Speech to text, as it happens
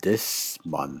This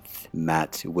month,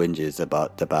 Matt whinges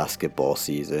about the basketball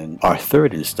season, our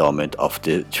third installment of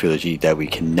the trilogy that we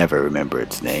can never remember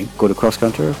its name. Go to Cross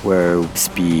Country, where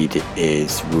speed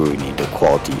is ruining the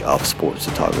quality of sports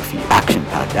photography.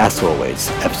 Action-packed, as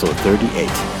always. Episode 38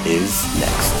 is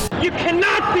next. You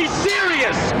cannot be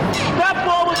serious! That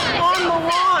ball was on the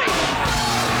line!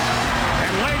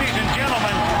 And ladies and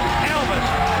gentlemen, Elvis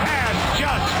has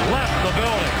just left the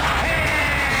building. Hey,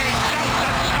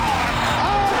 Joseph Storm!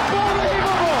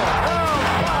 Unbelievable! Oh,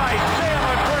 my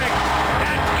Taylor Brick!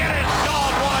 And get it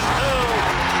gone 1-2.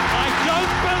 I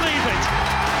don't believe it!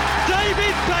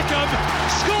 David Beckham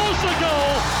scores the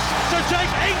goal to take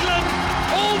England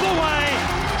all the way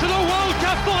to the World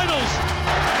Cup finals!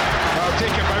 I'll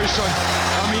take him out, son.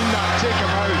 I mean that. Take him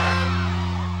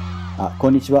out.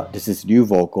 Konnichiwa, this is Liu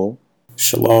Vocal.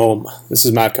 Shalom, this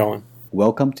is Matt Cohen.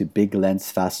 Welcome to Big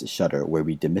Lens Fast Shutter, where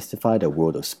we demystify the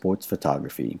world of sports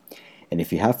photography. And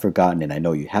if you have forgotten, and I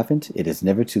know you haven't, it is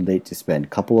never too late to spend a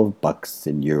couple of bucks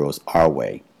and euros our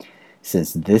way.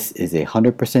 Since this is a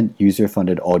 100%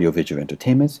 user-funded audio-visual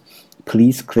entertainment,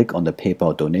 please click on the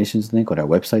PayPal donations link on our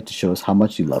website to show us how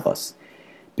much you love us,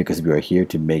 because we are here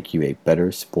to make you a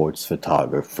better sports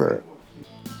photographer.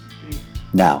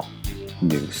 Now,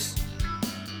 news.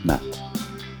 Matt.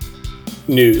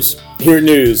 News. Here at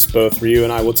News, both Ryu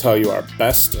and I will tell you our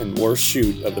best and worst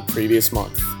shoot of the previous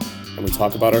month. And we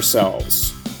talk about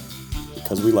ourselves,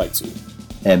 because we like to.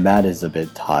 And Matt is a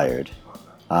bit tired.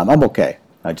 I'm okay.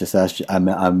 I just asked you, I'm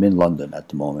in London at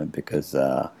the moment because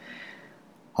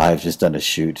I've just done a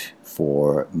shoot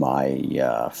for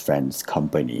my friend's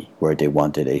company where they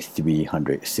wanted a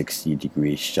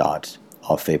 360-degree shot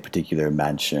of a particular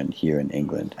mansion here in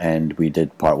England. And we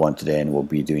did part one today, and we'll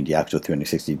be doing the actual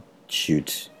 360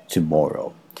 shoot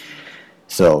tomorrow.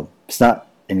 So it's not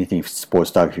anything sports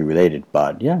photography related,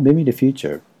 but yeah, maybe in the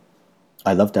future.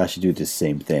 I'd love to actually do the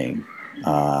same thing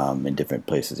in different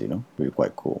places, you know. It would be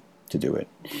quite cool to do it.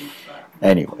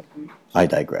 Anyway, I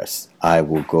digress. I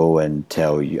will go and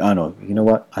tell you. I don't know. You know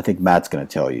what? I think Matt's going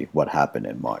to tell you what happened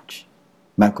in March.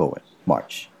 Matt Cohen,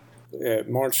 March. Yeah,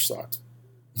 March sucked.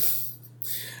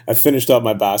 I finished up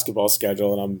my basketball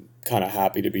schedule, and I'm kind of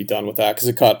happy to be done with that because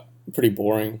it got pretty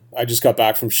boring. I just got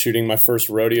back from shooting my first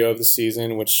rodeo of the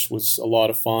season, which was a lot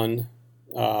of fun.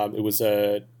 It was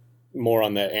more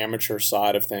on the amateur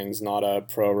side of things, not a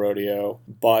pro rodeo,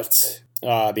 but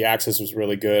the access was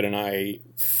really good, and I,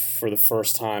 for the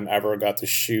first time ever, got to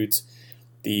shoot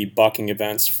the bucking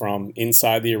events from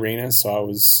inside the arena, so I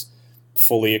was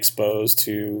fully exposed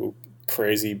to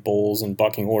crazy bulls and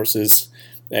bucking horses,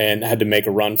 and had to make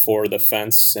a run for the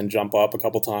fence and jump up a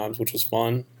couple times, which was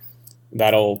fun.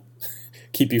 That'll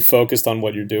keep you focused on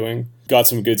what you're doing. Got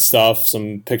some good stuff,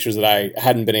 some pictures that I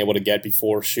hadn't been able to get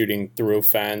before shooting through a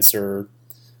fence or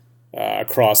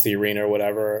across the arena or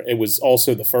whatever. It was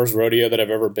also the first rodeo that I've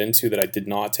ever been to that I did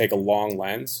not take a long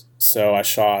lens. So I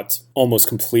shot almost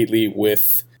completely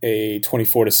with a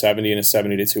 24-70 and a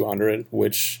 70-200,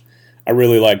 which I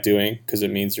really like doing because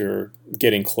it means you're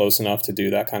getting close enough to do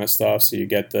that kind of stuff. So you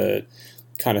get the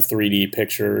kind of 3D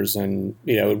pictures, and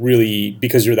you know, really,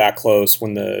 because you're that close,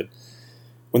 when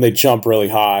they jump really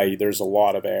high, there's a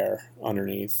lot of air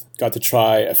underneath. Got to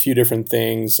try a few different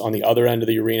things on the other end of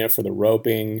the arena for the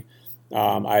roping.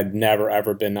 I'd never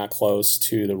ever been that close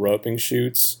to the roping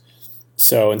shoots.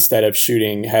 So instead of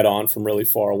shooting head on from really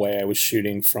far away, I was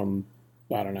shooting from,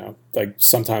 I don't know, like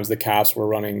sometimes the caps were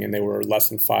running and they were less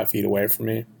than 5 feet away from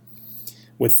me,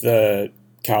 with the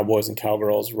cowboys and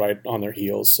cowgirls right on their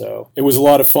heels. So it was a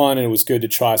lot of fun, and it was good to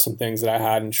try some things that I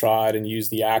hadn't tried and use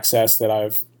the access that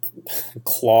I've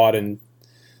clawed and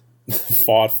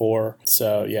fought for.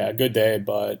 So yeah, good day,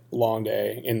 but long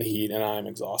day in the heat, and I'm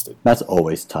exhausted. Matt's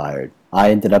always tired.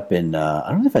 I ended up in, I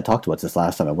don't know if I talked about this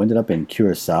last time, I ended up in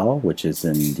Curacao, which is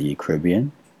in the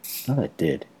Caribbean. I thought I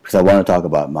did, because I want to talk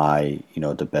about my,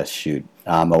 the best shoot.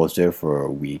 I was there for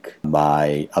a week.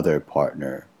 My other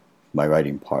partner, my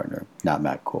writing partner, not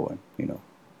Matt Cohen,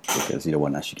 because you don't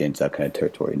want to actually get into that kind of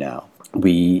territory now.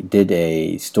 We did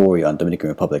a story on Dominican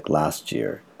Republic last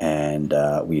year, and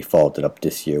we followed it up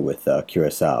this year with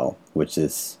Curacao, which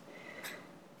is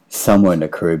somewhere in the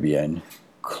Caribbean,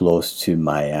 close to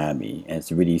Miami, and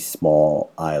it's a really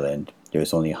small island.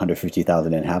 There's only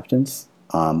 150,000 inhabitants,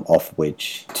 of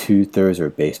which 2/3 are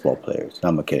baseball players. No,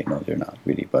 I'm kidding. No, they're not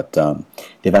really. But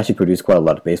they've actually produced quite a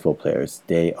lot of baseball players.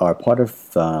 They are part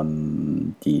of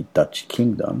the Dutch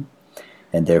Kingdom,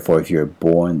 and therefore, if you're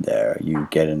born there, you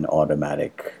get an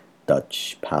automatic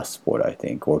Dutch passport, I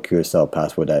think, or Curacao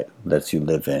passport that lets you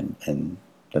live in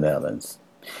the Netherlands,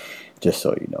 just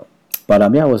so you know. But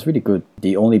yeah, it was really good.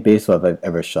 The only baseball I've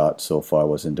ever shot so far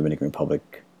was in Dominican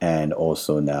Republic and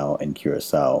also now in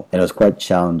Curacao. And it was quite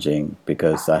challenging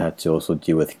because I had to also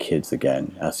deal with kids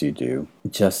again, as you do.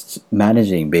 Just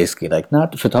managing basically, like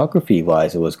not photography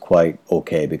wise, it was quite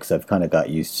okay because I've kind of got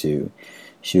used to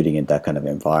shooting in that kind of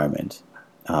environment.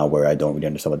 Where I don't really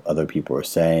understand what other people are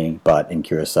saying, but in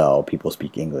Curacao, people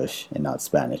speak English and not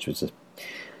Spanish, which is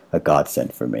a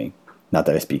godsend for me. Not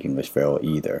that I speak English very well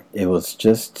either. It was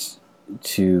just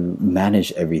to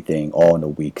manage everything all in a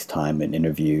week's time, and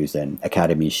interviews and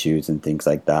academy shoots and things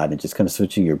like that, and just kind of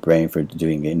switching your brain for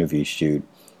doing an interview shoot,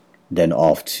 then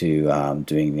off to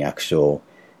doing the actual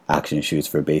action shoots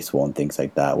for baseball and things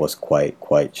like that was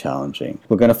quite challenging.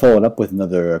 We're going to follow it up with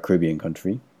another Caribbean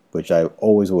country, which I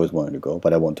always wanted to go,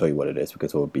 but I won't tell you what it is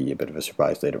because it will be a bit of a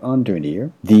surprise later on during the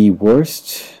year. The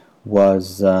worst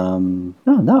was, no,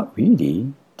 not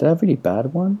really. Did I have a really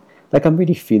bad one? Like, I'm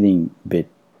really feeling a bit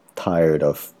tired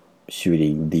of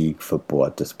shooting league football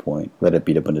at this point, whether it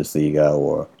be the Bundesliga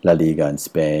or La Liga in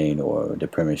Spain or the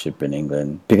Premiership in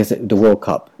England, because the World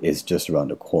Cup is just around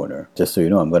the corner. Just so you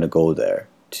know, I'm going to go there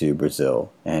to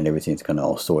Brazil, and everything's kind of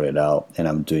all sorted out, and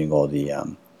I'm doing all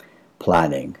the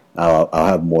planning. I'll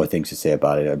have more things to say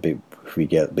about it if we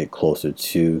get a bit closer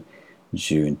to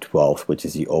June 12th, which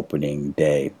is the opening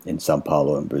day in Sao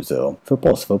Paulo in Brazil.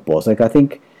 Football's football. It's like, I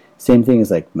think, same thing as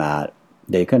like Matt,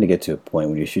 they kind of get to a point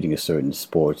when you're shooting a certain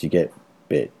sport, you get a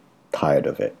bit tired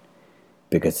of it.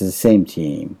 Because it's the same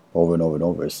team over and over and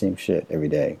over, same shit every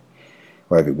day.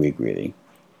 Or every week, really.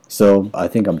 So I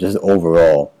think I'm just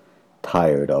overall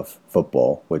tired of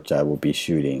football, which I will be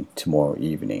shooting tomorrow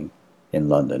evening in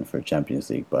London for Champions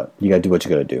League, but you gotta do what you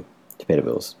gotta do to pay the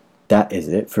bills. That is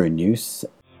it for news.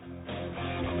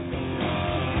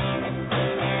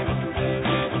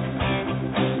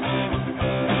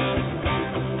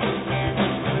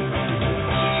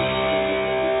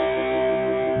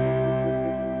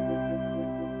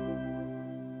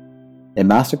 In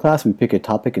Masterclass, we pick a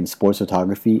topic in sports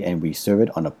photography and we serve it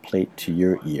on a plate to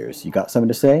your ears. You got something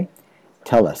to say?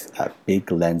 Tell us at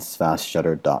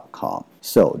biglensfastshutter.com.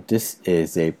 So this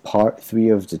is a part 3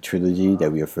 of the trilogy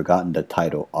that we have forgotten the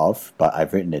title of, but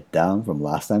I've written it down from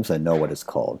last time so I know what it's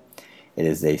called. It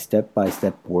is a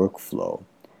step-by-step workflow,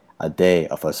 a day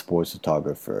of a sports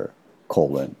photographer,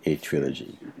 a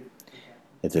trilogy.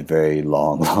 It's a very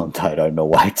long title. I don't know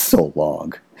why it's so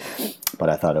long, but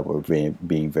I thought it would be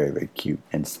being very cute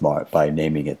and smart by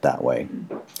naming it that way.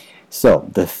 So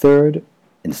the third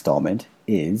installment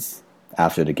is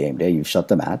after the game day. You've shut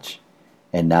the match,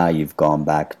 and now you've gone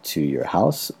back to your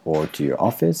house or to your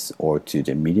office or to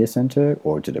the media center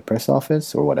or to the press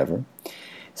office or whatever.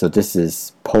 So this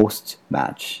is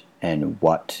post-match and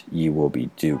what you will be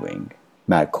doing.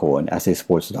 Matt Cohen, as a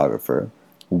sports photographer,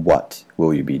 what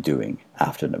will you be doing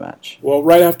after the match? Well,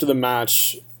 right after the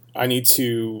match, I need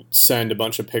to send a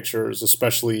bunch of pictures,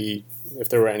 especially if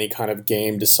there were any kind of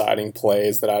game-deciding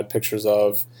plays that I had pictures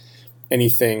of.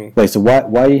 Anything. Wait, so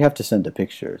why do you have to send the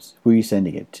pictures? Who are you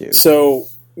sending it to? So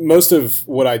most of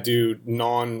what I do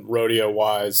non-rodeo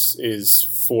wise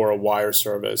is for a wire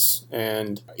service.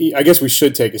 And I guess we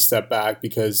should take a step back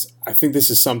because I think this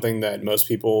is something that most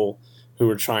people who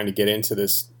are trying to get into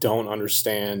this don't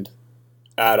understand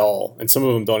at all. And some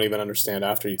of them don't even understand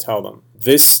after you tell them.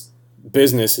 This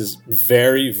business is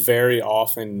very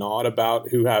often not about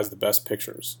who has the best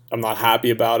pictures. I'm not happy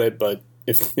about it, but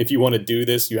if you want to do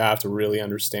this, you have to really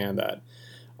understand that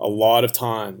a lot of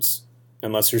times,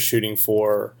 unless you're shooting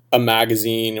for a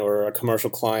magazine or a commercial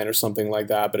client or something like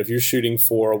that, but if you're shooting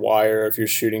for a wire, if you're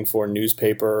shooting for a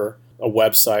newspaper, a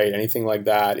website, anything like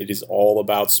that, it is all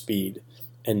about speed.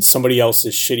 And somebody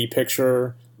else's shitty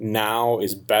picture now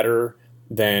is better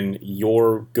than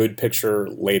your good picture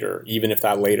later, even if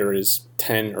that later is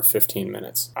 10 or 15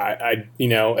 minutes.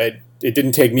 It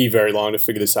didn't take me very long to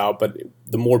figure this out, but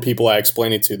the more people I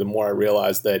explain it to, the more I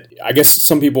realize that I guess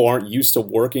some people aren't used to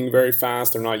working very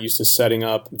fast. They're not used to setting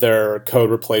up their code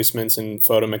replacements in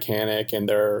Photo Mechanic and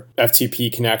their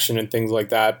FTP connection and things like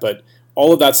that. But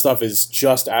all of that stuff is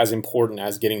just as important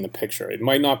as getting the picture. It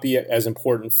might not be as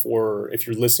important for if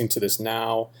you're listening to this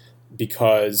now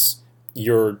because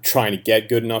you're trying to get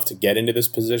good enough to get into this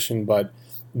position, but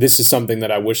this is something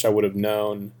that I wish I would have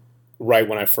known right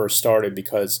when I first started,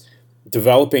 because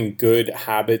developing good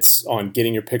habits on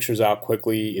getting your pictures out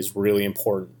quickly is really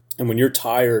important. And when you're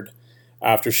tired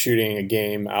after shooting a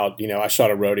game out, I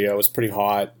shot a rodeo, it was pretty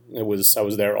hot. I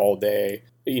was there all day.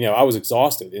 I was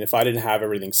exhausted. And if I didn't have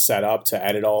everything set up to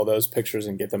edit all those pictures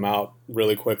and get them out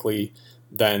really quickly,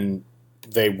 then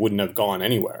they wouldn't have gone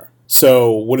anywhere.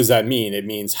 So what does that mean? It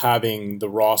means having the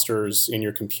rosters in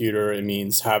your computer. It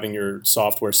means having your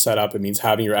software set up. It means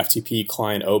having your FTP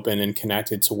client open and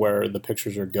connected to where the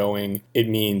pictures are going. It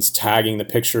means tagging the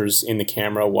pictures in the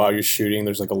camera while you're shooting.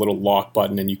 There's like a little lock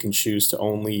button and you can choose to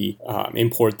only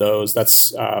import those.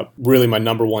 That's really my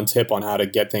number one tip on how to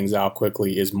get things out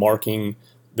quickly is marking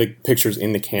the pictures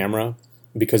in the camera,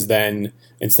 because then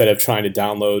instead of trying to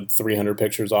download 300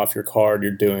 pictures off your card,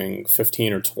 you're doing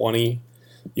 15 or 20.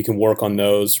 You can work on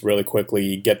those really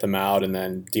quickly, get them out, and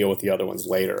then deal with the other ones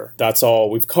later. That's all.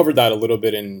 We've covered that a little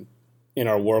bit in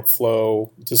our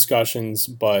workflow discussions,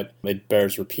 but it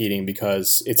bears repeating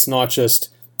because it's not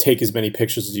just take as many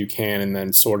pictures as you can and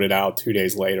then sort it out 2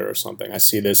 days later or something. I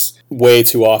see this way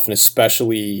too often,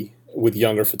 especially with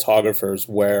younger photographers,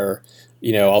 where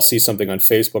I'll see something on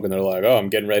Facebook and they're like, oh, I'm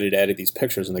getting ready to edit these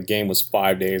pictures, and the game was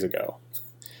 5 days ago.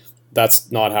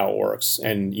 That's not how it works.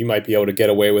 And you might be able to get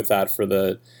away with that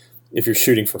if you're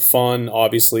shooting for fun,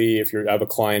 obviously. If you have a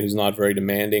client who's not very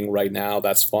demanding right now,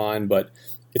 that's fine, but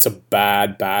it's a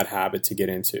bad habit to get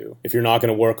into. If you're not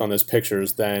going to work on those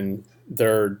pictures, then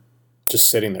they're just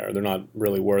sitting there. They're not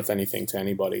really worth anything to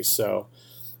anybody. So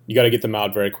you got to get them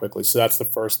out very quickly. So that's the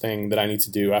first thing that I need to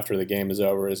do after the game is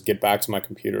over, is get back to my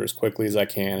computer as quickly as I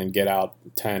can and get out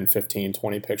 10, 15,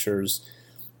 20 pictures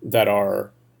that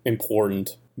are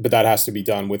important. But that has to be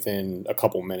done within a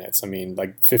couple minutes. I mean,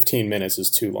 like 15 minutes is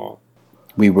too long.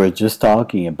 We were just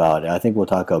talking about, I think we'll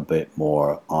talk a bit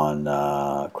more on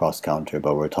cross-counter,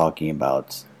 but we're talking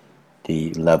about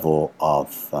the level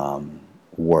of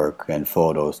work and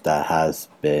photos that has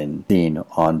been seen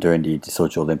during the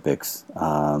Sochi Olympics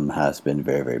has been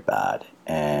very, very bad.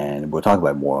 And we'll talk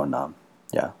about more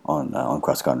on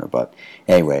cross-counter. But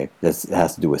anyway, this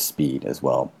has to do with speed as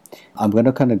well. I'm going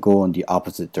to kind of go in the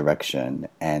opposite direction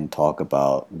and talk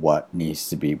about what needs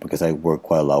to be, because I work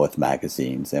quite a lot with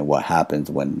magazines and what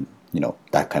happens when,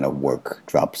 that kind of work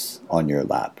drops on your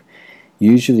lap.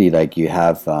 Usually, like, you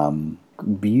have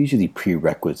usually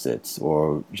prerequisites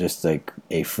or just like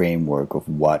a framework of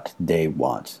what they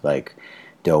want. Like,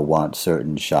 they'll want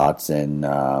certain shots in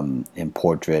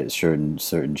portrait,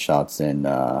 certain shots in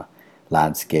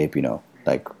landscape,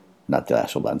 like, not the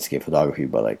actual landscape photography,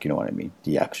 but like, you know what I mean,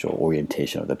 the actual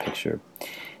orientation of the picture.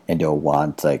 And they'll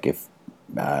want, like,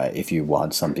 if you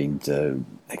want something to,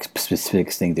 like,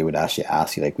 specific thing, they would actually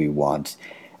ask you, like, we want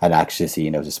an action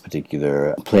scene of this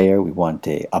particular player, we want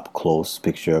a up close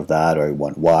picture of that, or we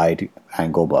want wide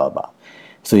angle, blah blah.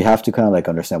 So you have to kind of like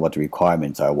understand what the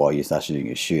requirements are while you're actually doing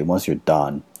your shoot. And once you're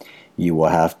done, you will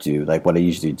have to, like, what I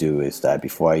usually do is that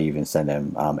before I even send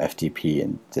them FTP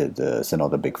and to send all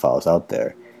the big files out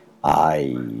there,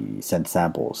 I send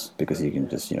samples, because you can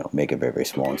just, make it very, very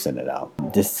small and send it out.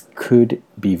 This could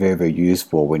be very, very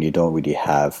useful when you don't really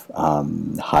have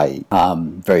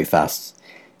very fast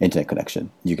internet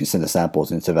connection. You can send the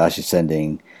samples instead of actually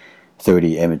sending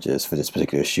 30 images for this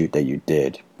particular shoot that you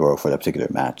did, or for that particular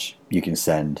match. You can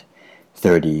send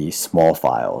 30 small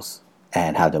files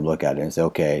and have them look at it and say,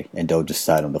 okay, and they'll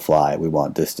decide on the fly, we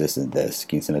want this, this, and this. You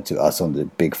can send it to us on the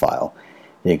big file.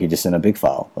 You can just send a big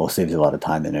file. It will save you a lot of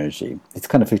time and energy. It's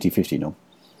kind of 50-50,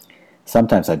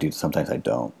 Sometimes I do, sometimes I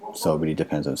don't. So it really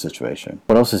depends on the situation.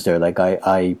 What else is there? Like,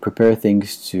 I prepare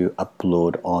things to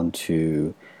upload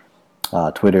onto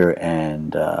Twitter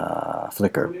and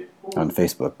Flickr on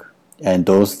Facebook. And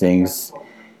those things,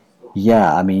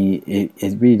 yeah, I mean,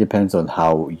 it really depends on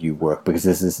how you work, because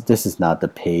this is not the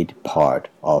paid part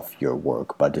of your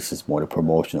work, but this is more the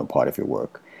promotional part of your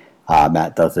work.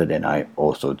 Matt does it, and I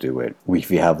also do it.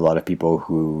 If you have a lot of people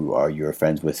who are your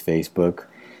friends with Facebook,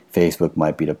 Facebook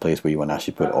might be the place where you want to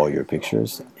actually put all your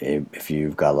pictures. If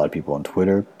you've got a lot of people on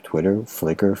Twitter,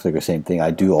 Flickr, same thing.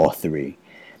 I do all three,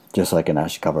 just so I can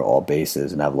actually cover all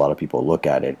bases and have a lot of people look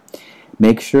at it.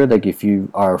 Make sure, like, if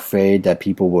you are afraid that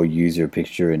people will use your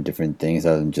picture in different things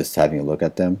other than just having a look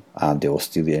at them, they will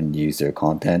steal and use their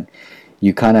content.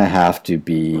 You kind of have to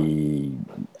be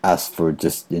asked for,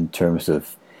 just in terms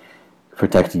of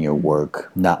protecting your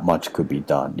work, not much could be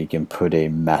done. You can put a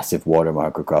massive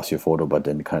watermark across your photo, but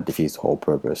then it kind of defeats the whole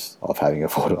purpose of having a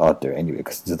photo out there anyway,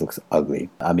 because it just looks ugly.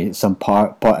 I mean, some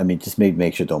just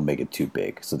make sure don't make it too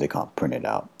big so they can't print it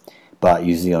out. But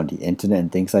usually on the internet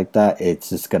and things like that, it's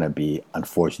just going to be,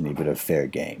 unfortunately, a bit of fair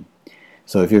game.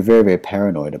 So if you're very, very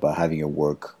paranoid about having your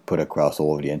work put across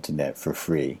all over the internet for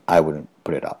free, I wouldn't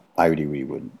put it up. I really, really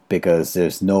wouldn't. Because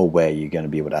there's no way you're going to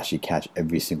be able to actually catch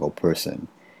every single person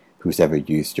who's ever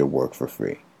used your work for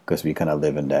free, because we kind of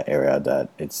live in that area that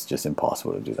it's just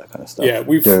impossible to do that kind of stuff. Yeah,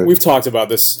 we've talked about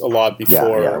this a lot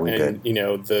before, we and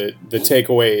did. the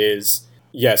takeaway is,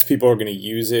 yes, people are going to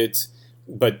use it.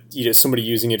 but somebody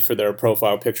using it for their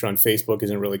profile picture on Facebook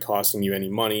isn't really costing you any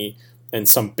money, and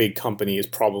some big company is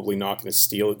probably not going to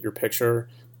steal your picture.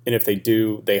 And if they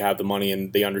do, they have the money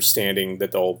and the understanding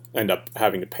that they'll end up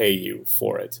having to pay you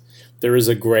for it. There is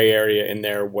a gray area in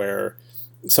there where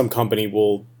some company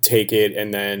will take it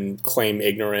and then claim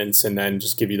ignorance and then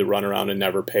just give you the runaround and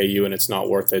never pay you, and it's not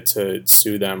worth it to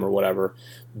sue them or whatever.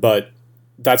 But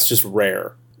that's just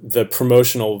rare. The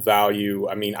promotional value,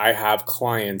 I mean, I have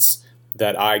clients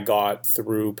that I got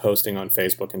through posting on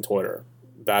Facebook and Twitter.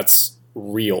 That's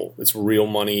real. It's real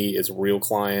money. It's real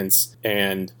clients.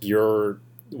 And you're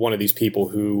one of these people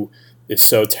who is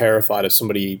so terrified of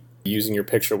somebody using your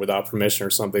picture without permission or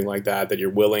something like that, that you're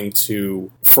willing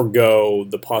to forgo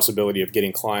the possibility of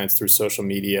getting clients through social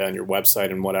media and your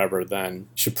website and whatever, then you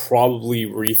should probably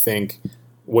rethink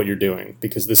what you're doing,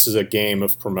 because this is a game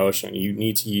of promotion. You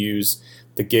need to use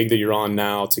the gig that you're on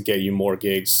now to get you more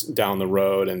gigs down the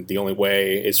road, and the only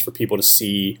way is for people to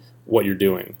see what you're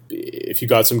doing. If you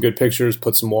got some good pictures,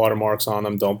 put some watermarks on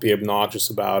them. Don't be obnoxious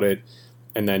about it,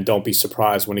 and then don't be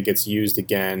surprised when it gets used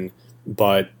again.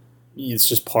 But it's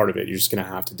just part of it. You're just going to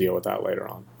have to deal with that later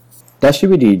on. That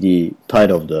should be the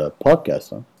title of the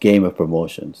podcast, huh? Game of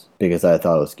Promotions, because I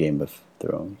thought it was Game of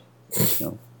Thrones.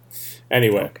 No.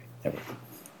 Anyway. Okay.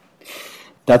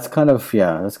 That's kind of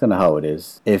how it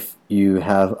is. If you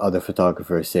have other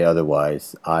photographers say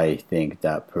otherwise, I think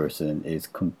that person is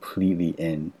completely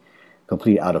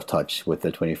out of touch with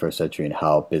the 21st century and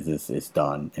how business is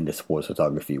done in the sports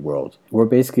photography world. We're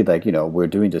basically we're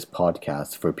doing this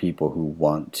podcast for people who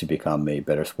want to become a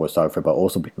better sports photographer, but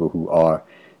also people who are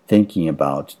thinking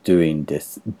about doing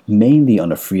this mainly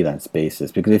on a freelance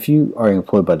basis. Because if you are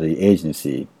employed by the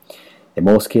agency, in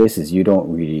most cases, you don't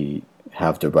really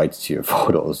have the rights to your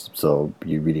photos, so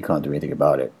you really can't do anything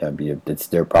about it. It's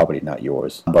their property, not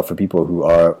yours. But for people who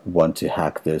want to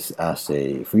hack this as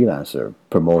a freelancer,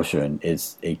 promotion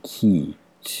is a key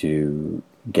to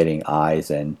getting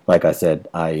eyes. And like I said,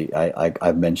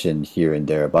 I've mentioned here and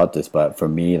there about this, but for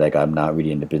me, I'm not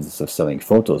really in the business of selling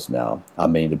photos now.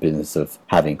 I'm in the business of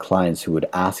having clients who would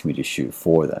ask me to shoot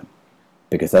for them,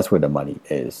 because that's where the money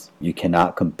is. You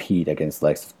cannot compete against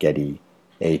likes of Getty,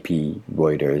 AP,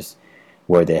 Reuters,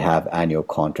 where they have annual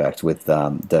contracts with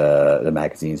the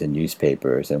magazines and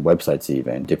newspapers and websites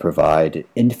even. They provide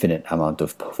infinite amount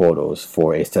of photos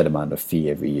for a set amount of fee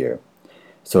every year.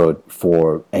 So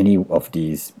for any of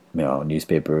these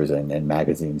newspapers and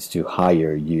magazines to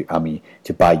hire you,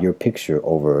 to buy your picture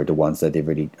over the ones that they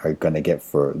really are going to get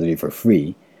literally for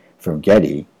free from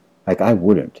Getty, I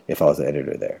wouldn't if I was the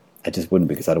editor there. I just wouldn't,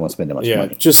 because I don't want to spend that much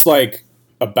money. Just like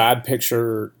a bad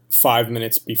picture 5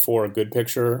 minutes before a good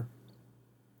picture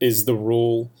is the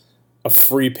rule, a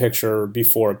free picture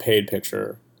before a paid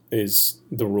picture is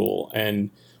the rule. And,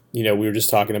 we were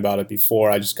just talking about it before.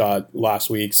 I just got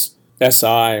last week's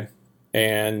SI,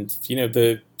 and,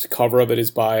 the cover of it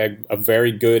is by a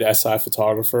very good SI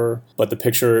photographer, but the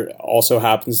picture also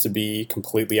happens to be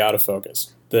completely out of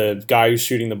focus. The guy who's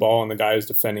shooting the ball and the guy who's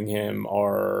defending him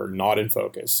are not in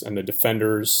focus, and the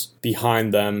defenders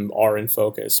behind them are in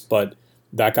focus, but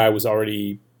that guy was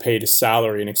already paid a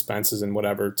salary and expenses and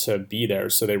whatever to be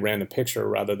there, so they ran the picture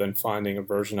rather than finding a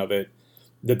version of it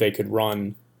that they could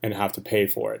run and have to pay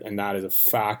for it. And that is a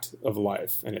fact of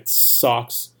life, and it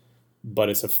sucks, but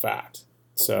it's a fact.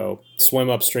 So swim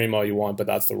upstream all you want, but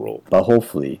that's the rule. But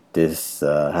hopefully this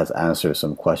has answered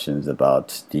some questions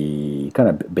about the kind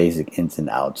of basic ins and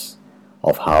outs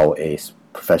of how a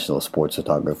professional sports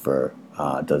photographer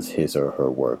does his or her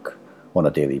work on a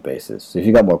daily basis. So if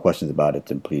you got more questions about it,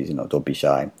 then please, don't be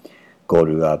shy. Go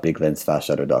to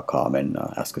biglensfastshutter.com and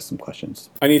ask us some questions.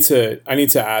 I need to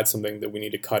add something that we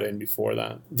need to cut in before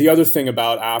that. The other thing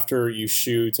about after you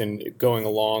shoot and going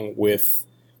along with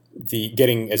the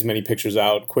getting as many pictures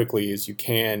out quickly as you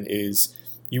can is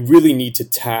you really need to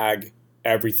tag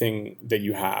everything that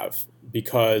you have,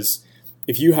 because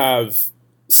if you have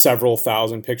several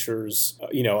thousand pictures,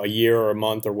 a year or a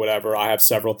month or whatever. I have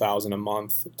several thousand a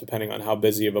month, depending on how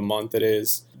busy of a month it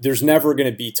is. There's never going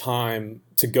to be time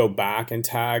to go back and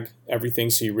tag everything,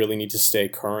 so you really need to stay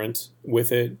current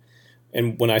with it.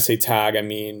 And when I say tag, I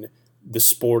mean the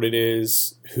sport it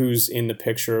is, who's in the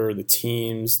picture, the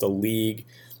teams, the league,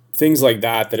 things like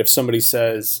that, that if somebody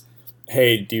says,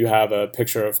 hey, do you have a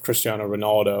picture of Cristiano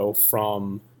Ronaldo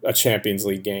from a Champions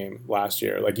League game last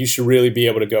year? You should really be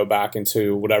able to go back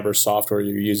into whatever software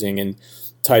you're using and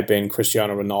type in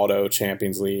Cristiano Ronaldo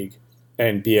Champions League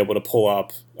and be able to pull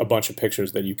up a bunch of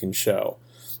pictures that you can show.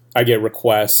 I get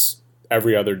requests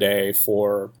every other day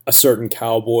for a certain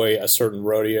cowboy, a certain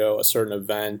rodeo, a certain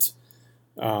event,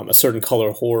 a certain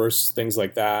color horse, things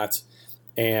like that.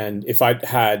 And if I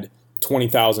had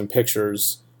 20,000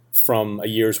 pictures from a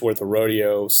year's worth of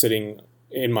rodeo sitting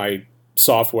in my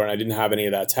software and I didn't have any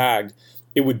of that tagged,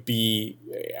 it would be,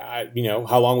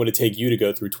 how long would it take you to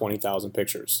go through 20,000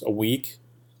 pictures? A week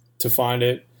to find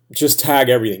it? Just tag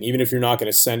everything, even if you're not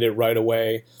going to send it right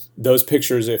away. Those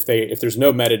pictures, if there's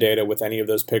no metadata with any of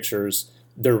those pictures,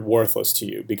 they're worthless to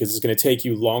you because it's going to take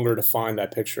you longer to find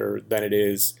that picture than it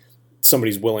is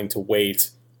somebody's willing to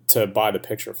wait to buy the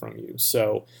picture from you.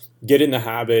 So get in the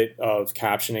habit of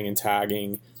captioning and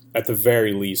tagging, at the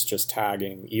very least just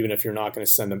tagging, even if you're not going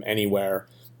to send them anywhere,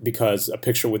 because a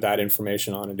picture with that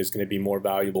information on it is going to be more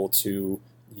valuable to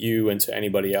you and to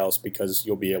anybody else because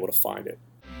you'll be able to find it.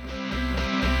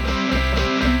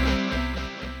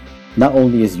 Not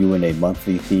only is UN a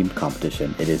monthly themed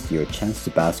competition, it is your chance to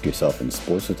bask yourself in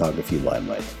sports photography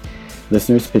limelight.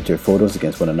 Listeners pit their photos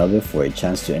against one another for a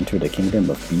chance to enter the kingdom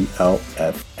of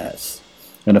BLFS.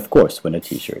 And of course, win a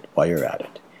t-shirt while you're at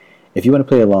it. If you want to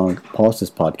play along, pause this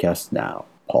podcast now.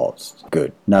 Paused.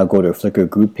 Good. Now go to our Flickr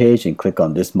group page and click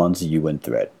on this month's UN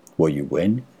thread. Will you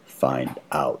win? Find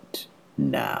out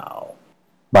now.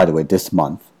 By the way, this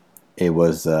month, it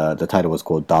was the title was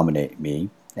called Dominate Me,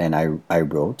 and I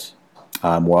wrote,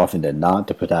 more often than not,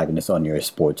 the protagonists on your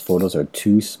sports photos are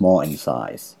too small in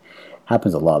size.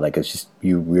 Happens a lot. Like, it's just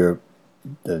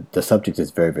the subject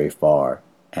is very, very far,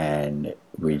 and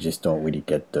we just don't really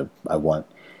get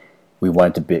we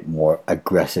want a bit more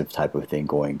aggressive type of thing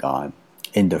going on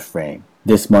in the frame.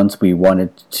 This month we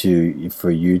wanted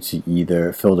for you to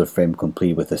either fill the frame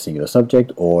complete with a singular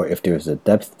subject, or if there's a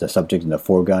depth, the subject in the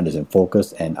foreground is in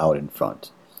focus and out in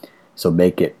front. So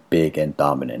make it big and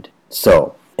dominant.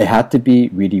 So it had to be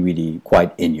really, really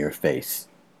quite in your face.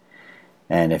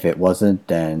 And if it wasn't,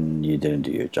 then you didn't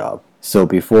do your job. So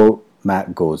before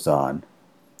Matt goes on,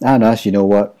 I don't know, actually, you know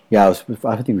what? Yeah,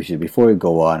 I think we should, before we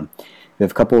go on, we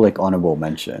have a couple honorable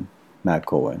mention. Matt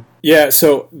Cohen. Yeah,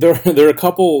 so there are a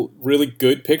couple really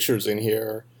good pictures in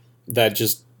here that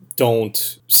just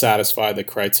don't satisfy the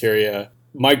criteria.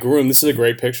 Mike Groom, this is a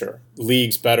great picture.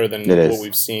 Leagues better than what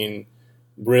we've seen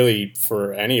really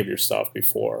for any of your stuff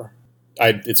before.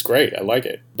 It's great. I like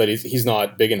it. But he's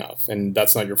not big enough, and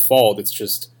that's not your fault. It's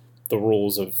just the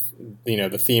rules of,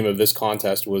 the theme of this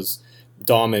contest was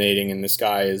dominating, and this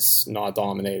guy is not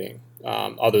dominating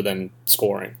other than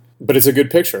scoring. But it's a good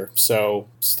picture, so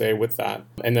stay with that.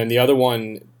 And then the other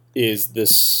one is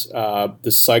this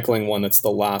cycling one that's the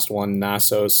last one,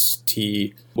 Nasos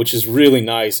T, which is really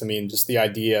nice. I mean, just the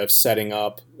idea of setting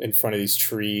up in front of these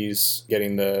trees,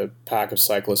 getting the pack of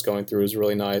cyclists going through is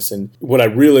really nice. And what I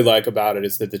really like about it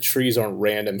is that the trees aren't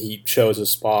random. He chose a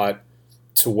spot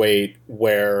to wait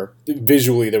where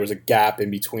visually there was a gap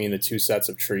in between the two sets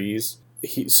of trees.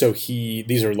 These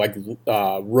are like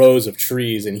rows of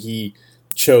trees, and he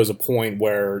chose a point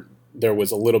where there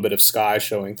was a little bit of sky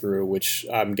showing through, which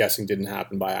I'm guessing didn't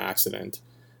happen by accident.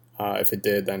 If it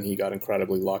did, then he got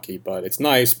incredibly lucky. But it's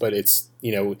nice, but it's,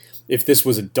 if this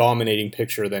was a dominating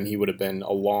picture, then he would have been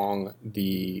along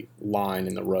the line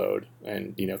in the road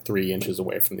and, 3 inches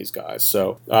away from these guys.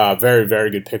 So very, very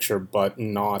good picture, but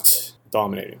not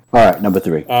dominating. All right, number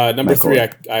 3. Number 3,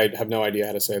 I have no idea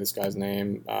how to say this guy's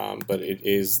name, but it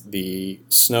is the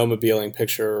snowmobiling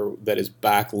picture that is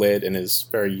backlit and is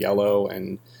very yellow,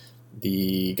 and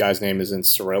the guy's name is in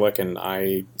Cyrillic, and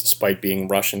I, despite being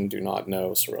Russian, do not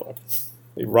know Cyrillic.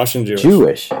 Russian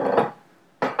Jewish. Oh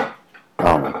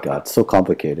my God, so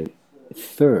complicated.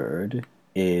 Third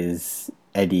is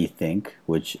Eddie Think,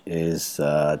 which is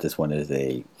this one is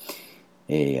a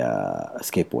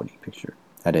skateboarding picture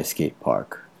at a skate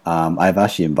park. I've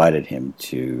actually invited him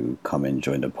to come and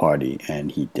join the party, and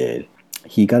he did.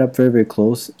 He got up very, very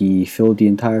close. He filled the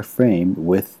entire frame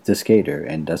with the skater,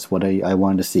 and that's what I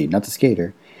wanted to see. Not the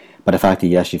skater, but the fact that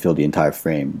he actually filled the entire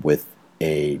frame with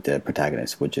the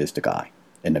protagonist, which is the guy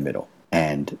in the middle.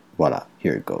 And voila,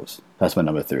 here it goes. That's my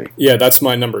number 3. Yeah, that's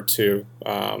my number 2.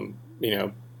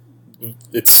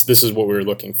 This is what we were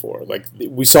looking for. Like,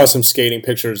 we saw some skating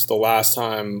pictures the last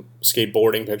time,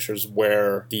 skateboarding pictures,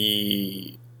 where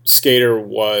the skater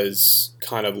was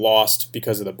kind of lost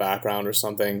because of the background or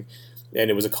something, and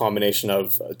it was a combination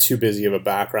of too busy of a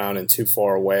background and too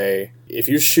far away. If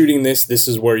you're shooting this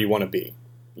is where you want to be.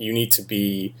 You need to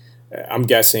be, I'm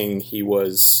guessing he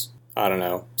was,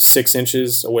 6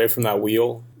 inches away from that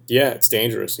wheel. Yeah, it's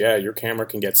dangerous. Yeah, your camera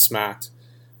can get smacked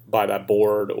by that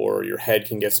board, or your head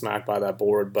can get smacked by that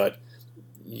board, but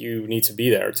you need to be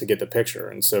there to get the picture.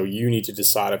 And so you need to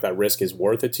decide if that risk is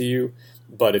worth it to you.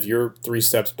 But if you're 3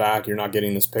 steps back, you're not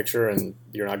getting this picture, and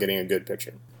you're not getting a good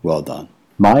picture. Well done.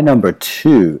 My number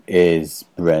 2 is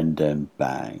Brendan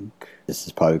Bank. this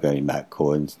is probably going to be Matt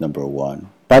Cohen's number 1.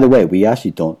 By the way, we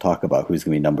actually don't talk about who's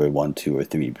going to be number 1, 2, or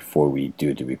 3 before we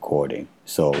do the recording.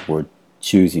 So we're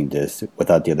choosing this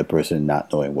without the other person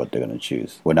not knowing what they're going to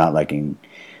choose. We're not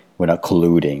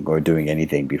colluding or doing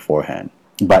anything beforehand.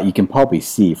 But you can probably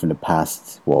see from the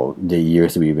past, the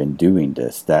years that we've been doing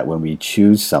this, that when we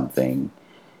choose something,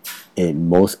 in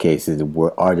most cases,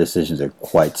 our decisions are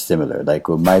quite similar. Like,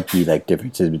 it might be like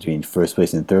differences between first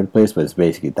place and third place, but it's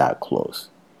basically that close.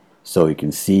 So you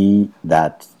can see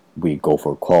that we go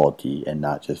for quality and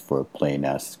not just for plain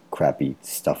ass crappy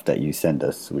stuff that you send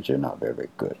us, which are not very, very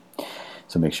good.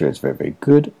 So make sure it's very, very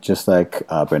good, just like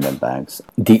Brendan Banks.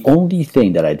 The only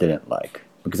thing that I didn't like,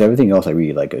 because everything else I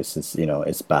really like is just,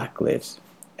 it's backlit,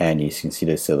 and you can see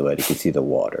the silhouette, you can see the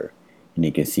water, and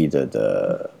you can see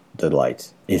the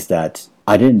light, is that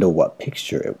I didn't know what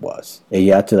picture it was. And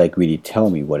you had to really tell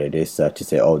me what it is to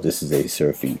say, oh, this is a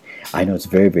surfing. I know it's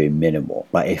very, very minimal,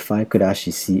 but if I could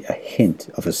actually see a hint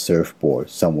of a surfboard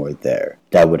somewhere there,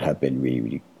 that would have been really,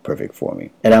 really perfect for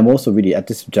me. And I'm also really at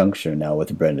this juncture now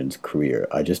with Brendan's career.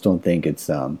 I just don't think it's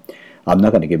I'm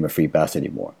not going to give him a free pass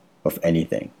anymore of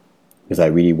anything, because I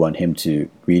really want him to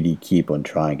really keep on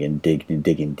trying and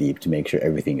digging deep to make sure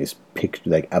everything is picked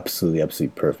absolutely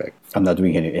perfect. I'm not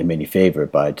doing him any favor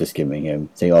by just giving him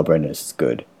saying, oh, Brendan, this is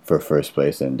good for first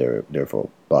place, and therefore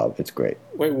Bob, it's great.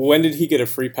 Wait, when did he get a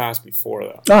free pass before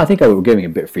though? I think I was giving a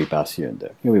bit free pass here and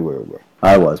there. Yeah, we were.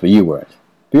 I was, but you weren't.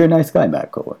 But you're a nice guy,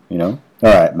 Matt Cohen, All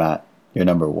right, Matt, you're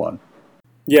number 1.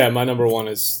 Yeah, my number 1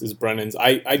 is Brendan's.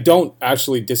 I don't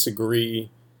actually disagree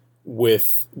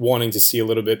with wanting to see a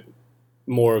little bit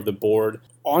more of the board.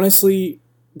 Honestly,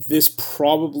 this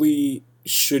probably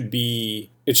should be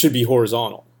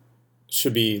horizontal. It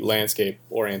should be landscape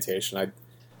orientation. I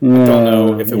don't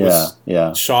know if it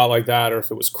was shot like that or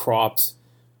if it was cropped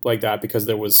like that because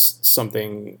there was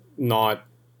something not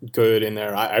good in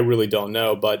there. I really don't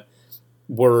know, but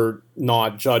we're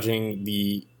not judging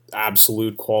the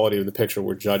absolute quality of the picture.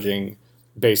 We're judging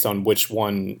based on which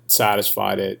one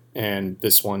satisfied it, and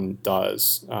this one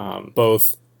does.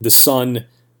 Both the sun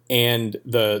and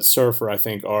the surfer, I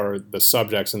think, are the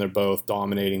subjects, and they're both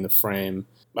dominating the frame.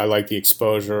 I like the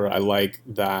exposure. I like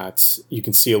that you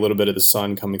can see a little bit of the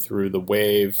sun coming through the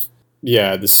wave.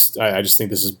 Yeah, I just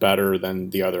think this is better than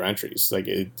the other entries.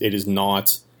 It is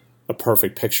not a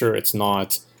perfect picture. It's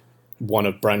not one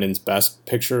of Brendan's best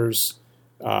pictures,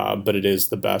 but it is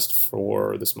the best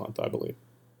for this month, I believe.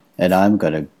 And I'm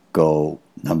going to go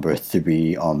number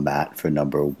 3 on Matt for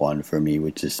number 1 for me,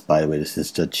 which is, by the way, this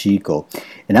is the Chico.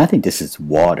 And I think this is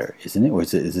water, isn't it? Or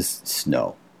is this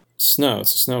snow? Snow.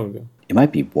 It's a snowmobile. It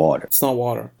might be water. It's not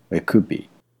water. It could be.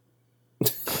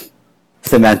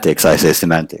 Semantics, I say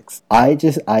semantics. I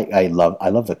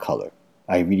love the color.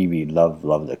 I really, really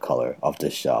love the color of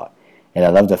this shot. And I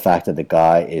love the fact that the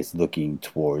guy is looking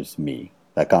towards me.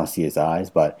 I can't see his eyes,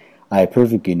 but I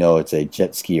perfectly know it's a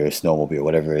jet ski or a snowmobile,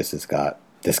 whatever it is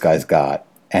this guy's got.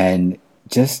 And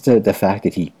just the fact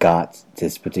that he got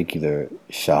this particular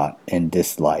shot in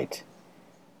this light,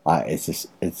 it's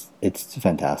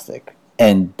fantastic.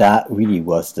 And that really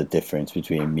was the difference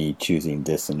between me choosing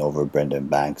this and over Brendan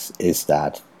Banks, is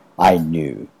that I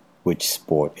knew which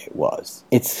sport it was.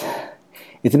 It's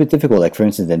a bit difficult. Like, for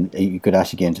instance, then you could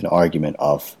actually get into an argument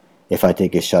of, if I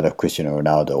take a shot of Cristiano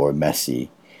Ronaldo or Messi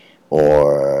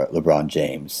or LeBron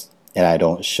James and I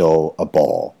don't show a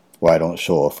ball or I don't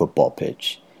show a football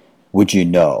pitch, would you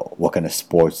know what kind of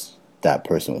sports that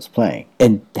person was playing?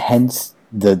 And hence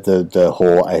the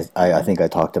whole, I think I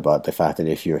talked about the fact that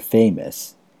if you're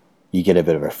famous, you get a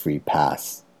bit of a free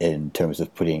pass in terms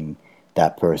of putting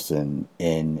that person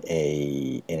in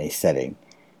a setting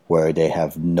where they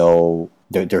have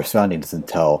their surrounding doesn't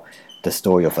tell the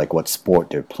story of what sport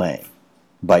they're playing,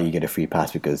 but you get a free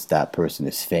pass because that person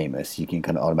is famous. You can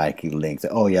kind of automatically link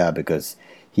that, oh yeah, because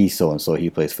he's so and so, he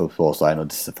plays football, so I know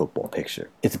this is a football picture.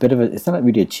 It's not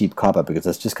really a cheap cop-out, because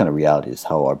that's just kind of reality, is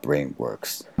how our brain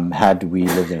works. Had we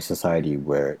lived in a society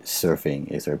where surfing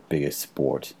is our biggest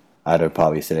sport, I'd have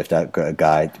probably said, if that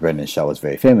guy, Brendan Shaw, was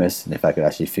very famous, and if I could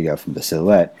actually figure out from the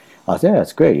silhouette, I'd say, yeah,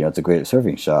 that's great, it's a great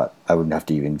surfing shot. I wouldn't have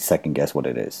to even second guess what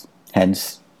it is.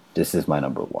 Hence, this is my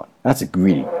number 1. That's a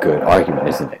really good argument,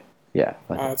 isn't it? Yeah.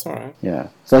 That's all right. Yeah.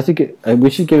 So I think we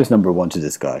should give us number 1 to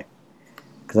this guy.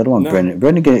 Because I don't want Brendan.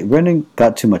 Brendan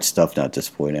got too much stuff now at this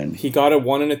point, and he got a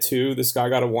 1 and a 2. This guy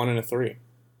got a 1 and a 3.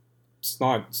 It's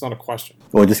not a question.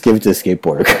 Or just give it to the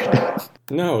skateboarder.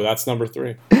 No, that's number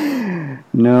 3.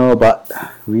 No, but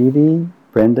really,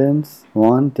 Brendan's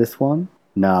 1, this one.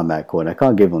 Nah, Matt Cohen, I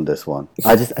can't give him this one.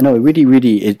 I know it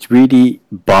really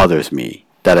bothers me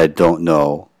that I don't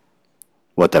know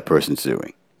what that person's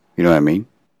doing. You know what I mean?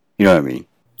 You know what I mean?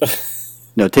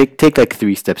 No, take like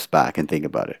 3 steps back and think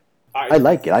about it. I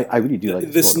like it. I really do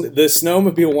like this photo. The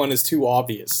snowmobile one is too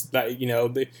obvious. That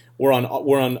we're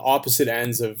on opposite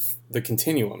ends of the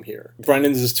continuum here.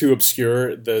 Brendan's is too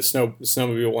obscure. The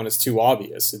snowmobile one is too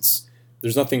obvious.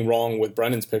 There's nothing wrong with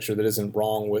Brendan's picture that isn't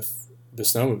wrong with the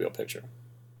snowmobile picture.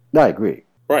 No, I agree.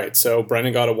 Right. So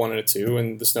Brendan got a 1 and a 2,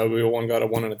 and the snowmobile one got a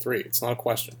 1 and a 3. It's not a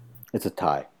question. It's a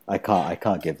tie. I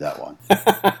can't give that one.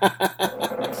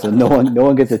 So no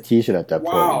one gets a T-shirt at that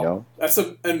point. You know, that's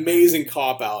an amazing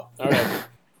cop out. All right.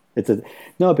 It's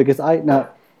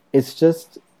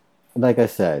just like I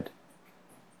said.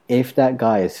 If that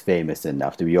guy is famous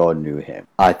enough that we all knew him,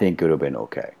 I think it would have been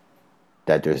okay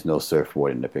that there's no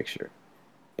surfboard in the picture.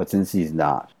 But since he's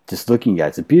not, just looking at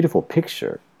it's a beautiful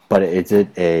picture. But is it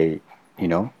a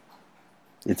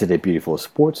beautiful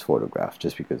sports photograph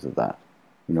just because of that?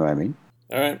 You know what I mean?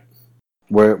 All right.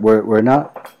 We're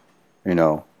not, we're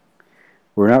not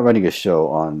running a show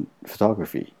on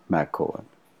photography, Matt Cohen.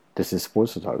 This is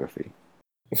sports photography.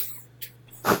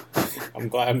 I'm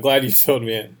glad you filled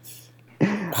me in.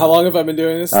 How long have I been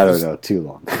doing this? I don't know. Too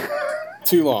long.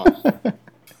 Too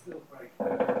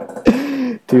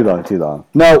long. Too long.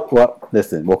 No, well,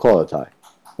 listen. We'll call it a tie.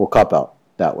 We'll cop out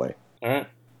that way. All right.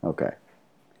 Okay.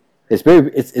 It's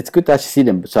good to actually see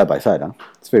them side by side, huh?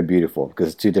 It's very beautiful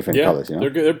because it's 2 different colors. They're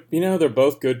good. They're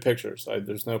both good pictures.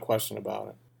 There's no question about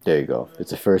it. There you go.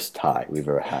 It's the first tie we've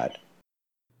ever had.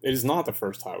 It is not the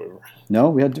first tie we've ever had. No,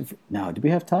 we had. No, did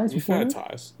we have ties before? We've had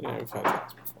ties. Yeah, we've had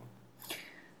ties before.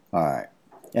 All right.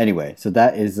 Anyway, so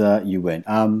that is you win.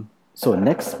 So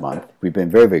next month we've been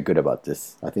very, very good about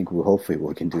this. I think hopefully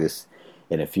we can do this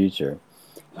in the future.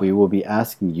 We will be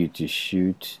asking you to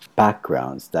shoot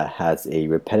backgrounds that has a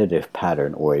repetitive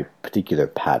pattern or a particular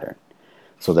pattern.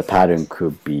 So the pattern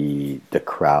could be the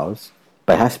crowds,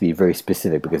 but it has to be very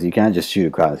specific because you can't just shoot a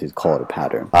crowd and just call it a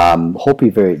pattern. Hopefully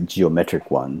a very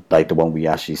geometric one, like the one we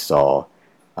actually saw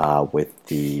with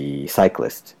the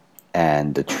cyclist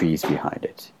and the trees behind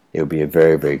it. It would be a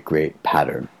very, very great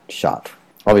pattern shot.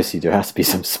 Obviously, there has to be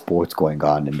some sports going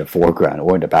on in the foreground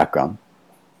or in the background.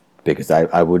 Because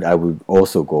I would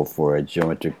also go for a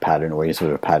geometric pattern or any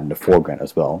sort of pattern in the foreground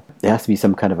as well. There has to be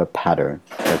some kind of a pattern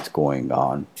that's going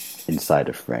on inside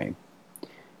the frame.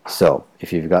 So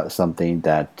if you've got something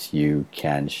that you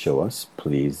can show us,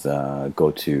 please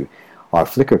go to our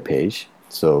Flickr page.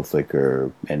 So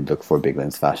Flickr and look for Big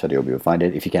Lens Fast Shutter. You'll be able to find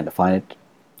it. If you can't find it,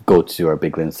 go to our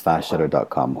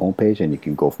biglensfastshutter.com homepage and you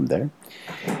can go from there.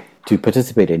 To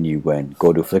participate in You Win,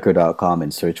 go to flickr.com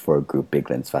and search for a group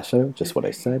Big Lens Fast Shutter, just what I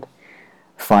said.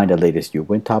 Find the latest You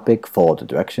Win topic, follow the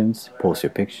directions, post your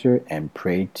picture, and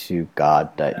pray to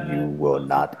God that you will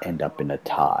not end up in a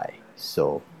tie.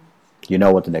 So, you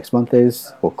know what the next month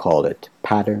is. We'll call it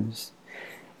Patterns.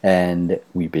 And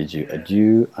we bid you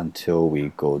adieu until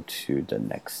we go to the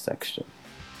next section.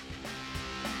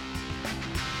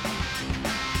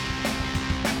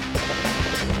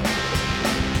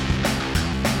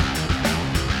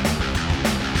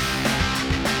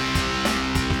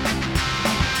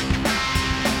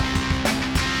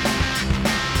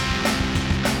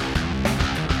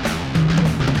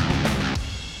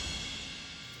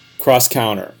 Cross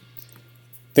counter.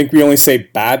 Think we only say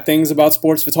bad things about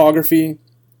sports photography?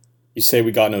 You say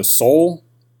we got no soul?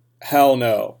 Hell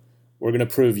no. We're going to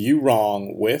prove you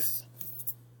wrong with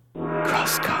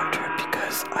Cross counter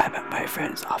because I'm at my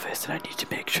friend's office and I need to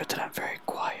make sure that I'm very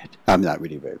quiet. I'm not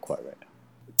really very quiet right now.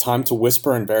 Time to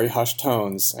whisper in very hushed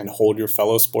tones and hold your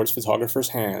fellow sports photographers'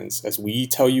 hands as we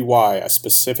tell you why a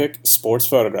specific sports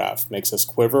photograph makes us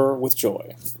quiver with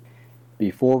joy.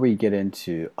 Before we get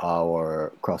into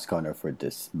our cross counter for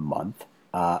this month,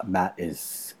 Matt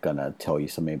is going to tell you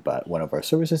something about one of our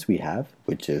services we have,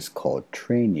 which is called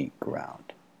Training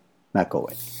Ground. Matt, go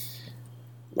away.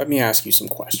 Let me ask you some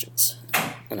questions,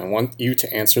 and I want you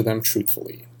to answer them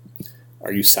truthfully.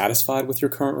 Are you satisfied with your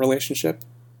current relationship?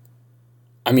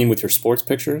 I mean, with your sports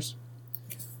pictures?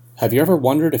 Have you ever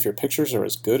wondered if your pictures are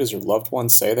as good as your loved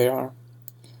ones say they are?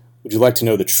 Would you like to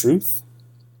know the truth?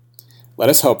 Let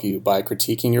us help you by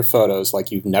critiquing your photos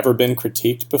like you've never been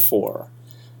critiqued before.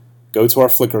 Go to our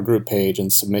Flickr group page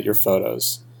and submit your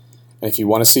photos. And if you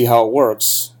want to see how it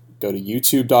works, go to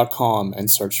youtube.com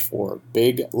and search for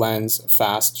Big Lens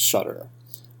Fast Shutter.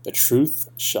 The truth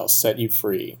shall set you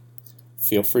free.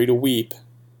 Feel free to weep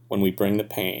when we bring the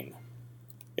pain.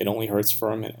 It only hurts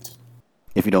for a minute.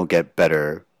 If you don't get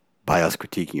better by us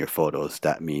critiquing your photos,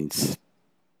 that means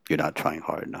you're not trying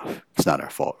hard enough. It's not our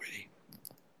fault, really.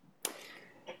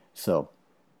 So,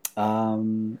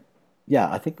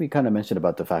 I think we kind of mentioned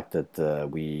about the fact that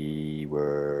we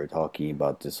were talking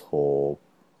about this whole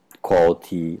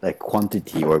quality, like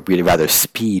quantity, or really rather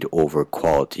speed over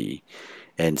quality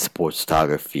in sports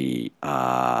photography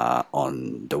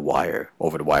on the Wire,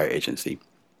 over the Wire agency.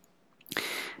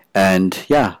 And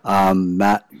yeah,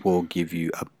 Matt will give you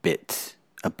a bit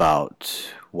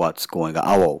about what's going on.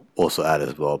 I will also add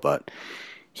as well, but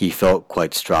he felt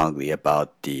quite strongly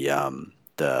about the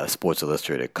Sports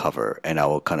Illustrated cover, and I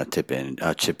will kind of chip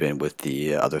in with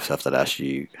the other stuff that I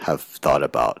actually have thought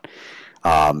about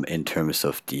in terms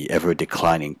of the ever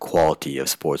declining quality of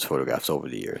sports photographs over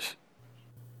the years.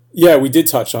 Yeah, we did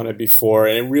touch on it before,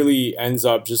 and it really ends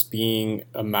up just being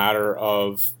a matter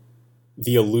of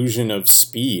the illusion of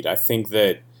speed. I think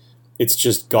that it's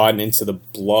just gotten into the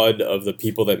blood of the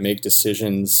people that make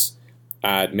decisions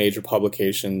at major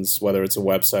publications, whether it's a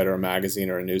website or a magazine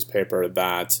or a newspaper,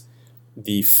 that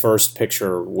the first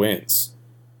picture wins.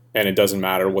 And it doesn't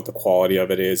matter what the quality of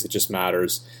it is, it just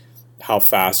matters how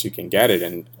fast you can get it.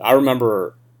 And I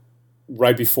remember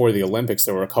right before the Olympics,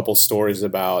 there were a couple stories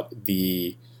about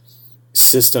the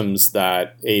systems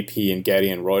that AP and Getty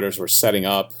and Reuters were setting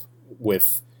up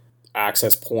with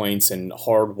access points and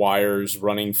hard wires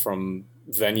running from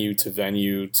venue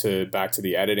to back to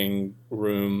the editing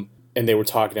room. And they were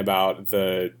talking about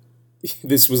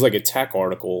this was like a tech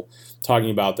article talking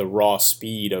about the raw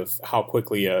speed of how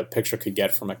quickly a picture could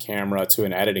get from a camera to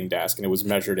an editing desk, and it was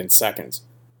measured in seconds.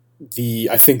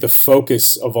 I think the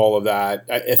focus of all of that,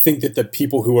 I think that the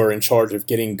people who are in charge of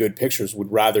getting good pictures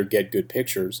would rather get good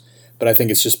pictures, but I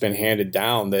think it's just been handed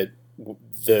down that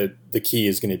the key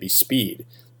is going to be speed.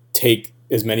 Take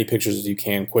as many pictures as you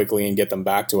can quickly and get them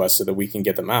back to us so that we can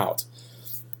get them out.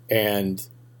 And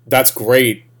that's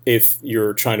great if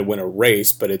you're trying to win a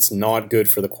race, but it's not good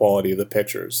for the quality of the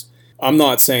pictures. I'm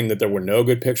not saying that there were no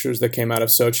good pictures that came out of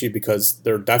Sochi, because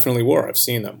there definitely were. I've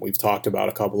seen them. We've talked about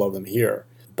a couple of them here.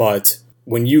 But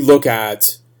when you look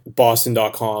at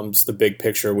Boston.com's The Big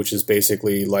Picture, which is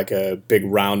basically like a big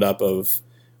roundup of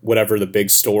whatever the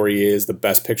big story is, the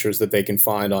best pictures that they can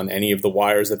find on any of the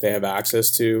wires that they have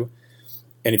access to.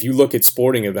 And if you look at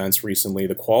sporting events recently,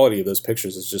 the quality of those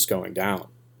pictures is just going down.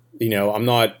 You know, I'm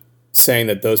not saying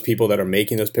that those people that are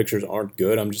making those pictures aren't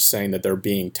good. I'm just saying that they're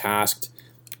being tasked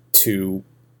to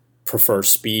prefer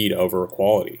speed over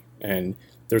quality. And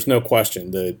there's no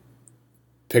question, the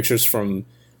pictures from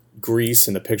Greece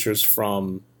and the pictures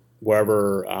from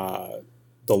wherever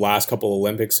the last couple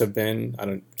Olympics have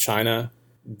been, China,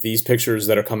 these pictures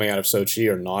that are coming out of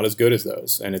Sochi are not as good as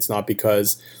those. And it's not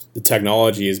because the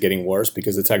technology is getting worse,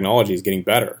 because the technology is getting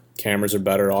better. Cameras are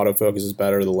better, autofocus is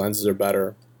better, the lenses are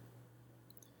better.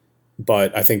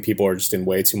 But I think people are just in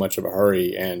way too much of a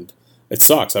hurry, and it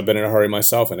sucks. I've been in a hurry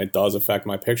myself, and it does affect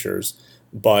my pictures.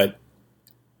 But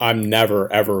I'm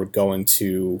never, ever going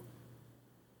to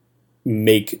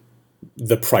make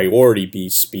the priority be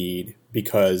speed,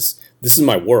 because this is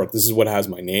my work. This is what has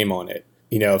my name on it.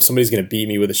 You know, if somebody's going to beat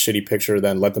me with a shitty picture,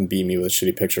 then let them beat me with a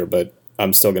shitty picture, but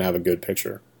I'm still going to have a good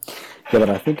picture. Yeah, but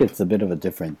I think it's a bit of a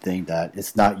different thing, that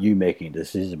it's not you making a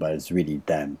decision, but it's really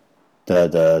them.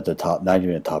 The top, not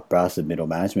even the top brass, the middle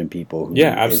management people. Who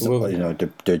yeah, absolutely.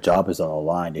 Their job is on the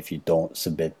line if you don't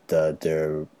submit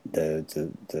the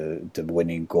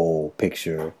winning goal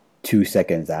picture 2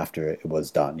 seconds after it was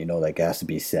done. You know, like it has to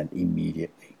be sent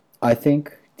immediately. I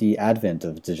think the advent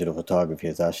of digital photography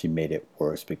has actually made it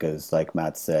worse, because, like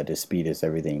Matt said, the speed is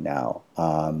everything now,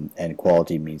 and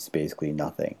quality means basically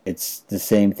nothing. It's the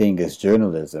same thing as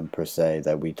journalism per se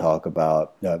that we talk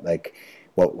about. Like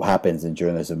what happens in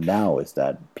journalism now is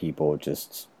that people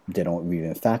they don't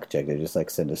even fact check. They just like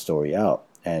send a story out,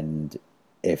 and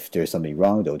if there's something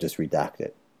wrong, they'll just redact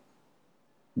it.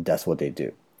 That's what they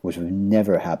do, which would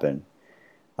never happen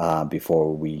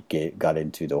before we got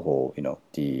into the whole,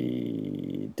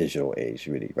 the digital age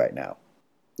really right now.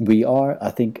 We are,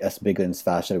 I think, as big as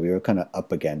fashion, we were kind of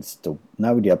up against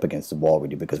not really up against the wall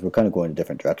really, because we're kind of going in a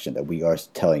different direction, that we are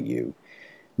telling you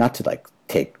not to like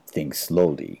take things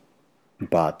slowly,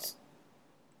 but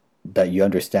that you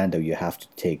understand that you have to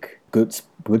take good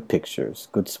pictures,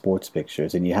 good sports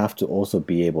pictures, and you have to also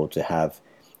be able to have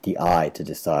the eye to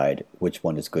decide which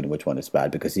one is good and which one is bad.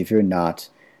 Because if you're not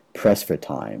pressed for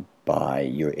time by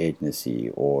your agency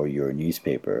or your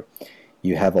newspaper,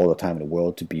 you have all the time in the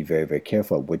world to be very, very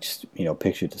careful of which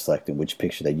picture to select and which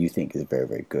picture that you think is very,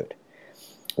 very good.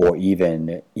 Or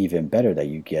even better, that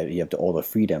you have all the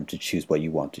freedom to choose what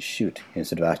you want to shoot,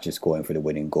 instead of actually just going for the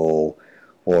winning goal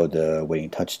or the winning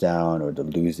touchdown or the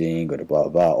losing or the blah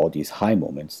blah, all these high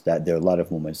moments. That there are a lot of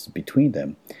moments between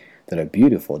them that are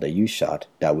beautiful that you shot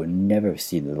that would never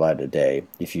see the light of the day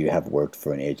if you have worked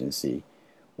for an agency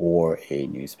or a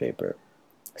newspaper.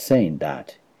 Saying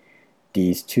that,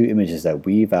 these two images that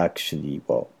we've actually,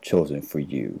 chosen for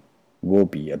you will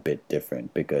be a bit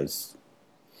different because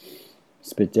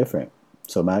it's a bit different.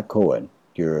 So Matt Cohen,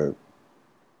 your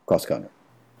cross country.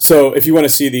 So if you want to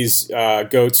see these,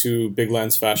 go to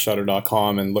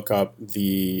biglensfastshutter.com and look up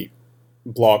the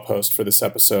blog post for this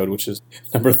episode, which is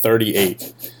number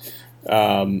 38.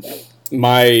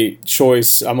 My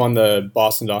choice, I'm on the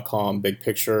Boston.com big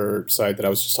picture site that I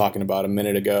was just talking about a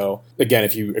minute ago. Again,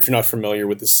 if you're not familiar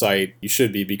with the site, you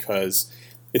should be, because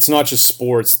it's not just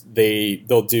sports.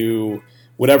 They'll do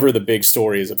whatever the big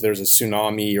story is. If there's a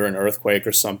tsunami or an earthquake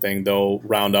or something, they'll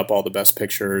round up all the best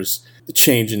pictures. The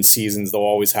change in seasons, they'll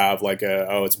always have like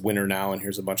it's winter now and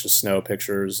here's a bunch of snow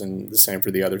pictures, and the same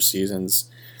for the other seasons.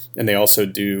 And they also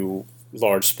do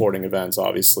large sporting events,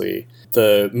 obviously.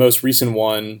 The most recent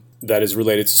one that is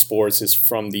related to sports is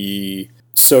from the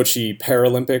Sochi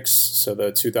Paralympics, so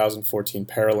the 2014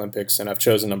 Paralympics, and I've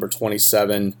chosen number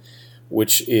 27,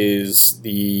 which is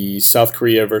the South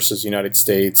Korea versus United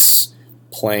States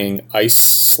playing ice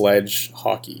sledge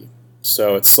hockey.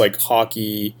 So it's like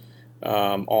hockey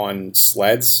on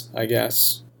sleds, I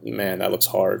guess. Man, that looks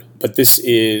hard. But this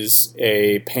is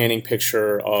a panning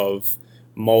picture of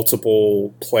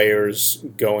multiple players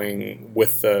going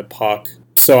with the puck.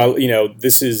 So,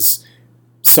 this is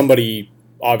somebody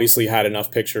obviously had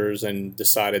enough pictures and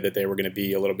decided that they were going to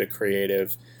be a little bit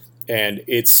creative. And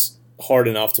it's hard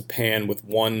enough to pan with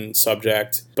one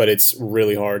subject, but it's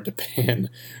really hard to pan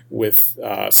with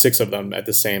 6 of them at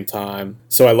the same time.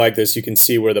 So I like this. You can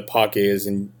see where the puck is,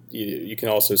 and you can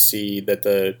also see that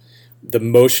the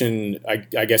motion,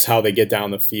 I guess how they get down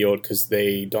the field, because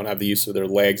they don't have the use of their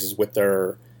legs, is with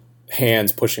their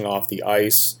hands pushing off the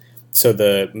ice. So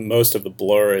the most of the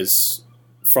blur is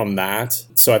from that.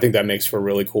 So I think that makes for a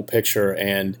really cool picture.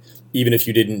 And even if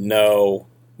you didn't know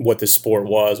what the sport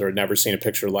was or had never seen a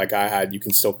picture like I had, you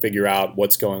can still figure out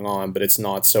what's going on, but it's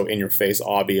not so in your face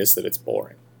obvious that it's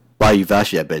boring. Well, you've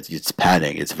actually, I bet it's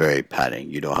panning. It's very panning.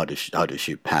 You know how to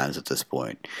shoot pans at this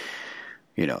point.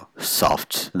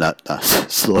 Soft, not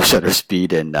slow shutter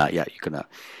speed, and you're gonna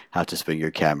have to spin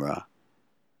your camera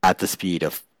at the speed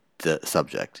of the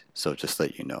subject. So just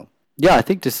let you know. Yeah, I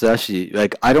think this is actually,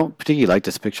 I don't particularly like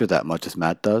this picture that much as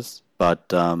Matt does, but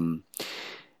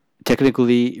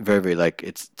technically, very, very,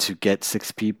 it's to get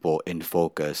 6 people in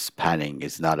focus, panning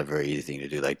is not a very easy thing to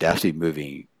do. They're actually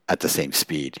moving at the same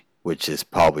speed, which is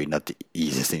probably not the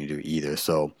easiest thing to do either.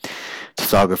 So,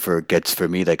 photographer gets, for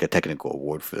me, a technical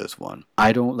award for this one.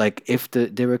 I don't if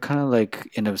they were kind of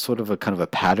in a sort of a kind of a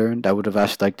pattern, I would have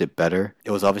actually liked it better.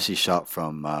 It was obviously shot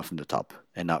from the top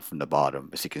and not from the bottom,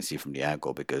 as you can see from the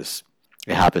angle, because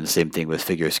it happens the same thing with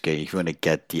figure skating. If you want to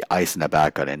get the ice in the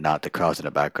background and not the crowds in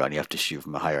the background, you have to shoot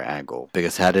from a higher angle.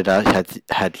 Because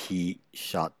had he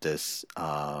shot this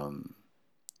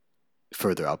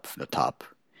further up from the top,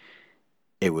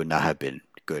 it would not have been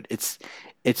good. It's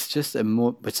just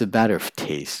it's a matter of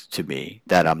taste to me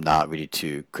that I'm not really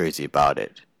too crazy about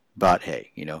it. But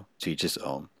hey, to each his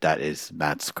own. That is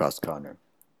Matt's cross corner.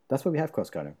 That's why we have cross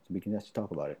corner, so we can actually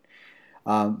talk about it.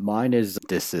 Mine is,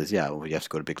 you have to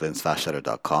go to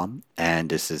biglensfastshutter.com, and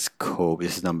this is Kobe.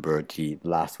 This is the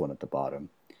last one at the bottom.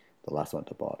 The last one at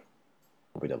the bottom.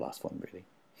 Probably the last one, really.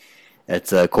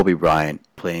 It's Kobe Bryant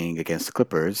playing against the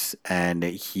Clippers, and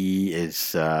he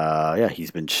is,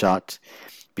 he's been shot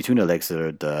between the legs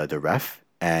of the ref,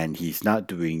 and he's not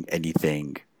doing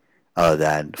anything other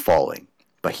than falling.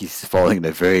 But he's falling in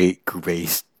a very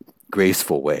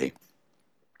graceful way.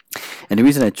 And the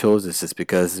reason I chose this is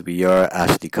because we are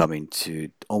actually coming to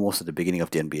almost at the beginning of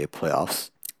the NBA playoffs.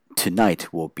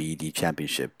 Tonight will be the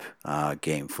championship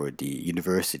game for the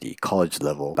university college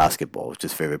level basketball, which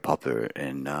is very, very popular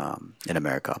in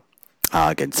America,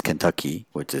 against Kentucky,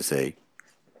 which is a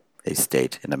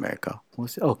state in America.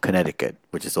 Connecticut,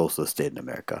 which is also a state in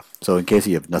America. So in case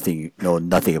you have know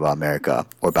nothing about America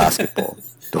or basketball,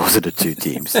 those are the 2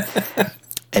 teams.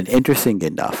 And interesting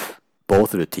enough,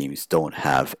 both of the teams don't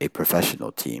have a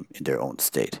professional team in their own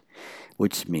state,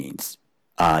 which means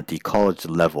the college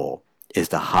level is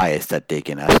the highest that they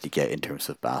can actually get in terms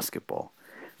of basketball,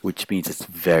 which means it's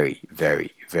very,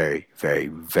 very, very, very,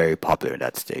 very popular in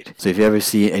that state. So if you ever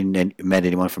see and met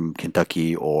anyone from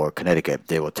Kentucky or Connecticut,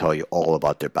 they will tell you all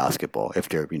about their basketball if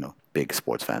they're, big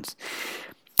sports fans.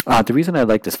 The reason I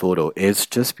like this photo is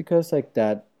just because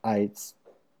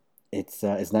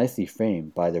it's nicely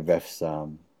framed by the ref's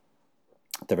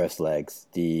legs.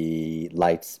 The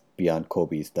lights beyond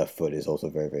Kobe's left foot is also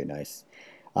very, very nice.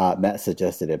 Matt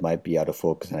suggested it might be out of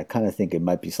focus, and I kind of think it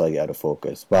might be slightly out of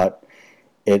focus, but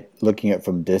it looking at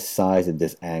from this size and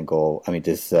this angle, I mean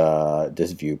this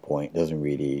viewpoint doesn't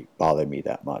really bother me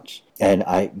that much. And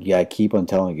I keep on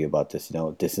telling you about this.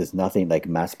 This is nothing like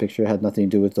Matt's picture had nothing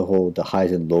to do with the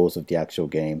highs and lows of the actual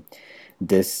game.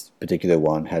 This particular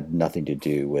one had nothing to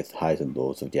do with highs and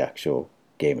lows of the actual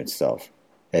game itself.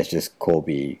 It's just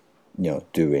Kobe,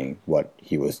 doing what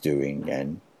he was doing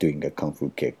and doing a kung fu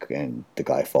kick and the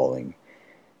guy falling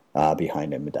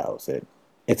behind him, and that was it.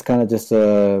 It's kind of just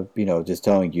just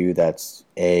telling you that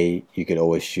you could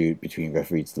always shoot between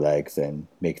referees' legs and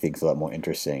make things a lot more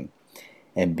interesting,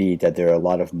 and B, that there are a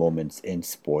lot of moments in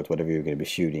sports, whatever you're going to be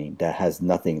shooting, that has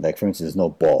nothing. Like for instance, there's no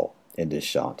ball in this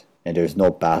shot, and there's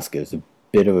no basket. There's a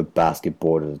bit of a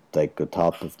basketboard like the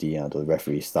top of the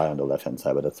referee's side on the left hand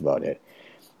side, but that's about it.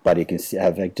 But you can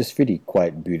have like just really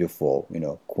quite beautiful,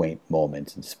 quaint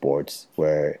moments in sports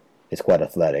where it's quite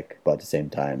athletic, but at the same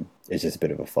time, it's just a bit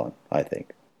of a fun, I think.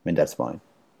 I mean, that's fine.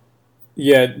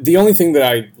 Yeah, the only thing that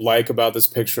I like about this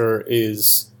picture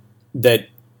is that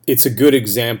it's a good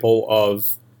example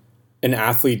of an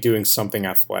athlete doing something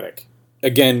athletic.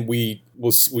 Again, we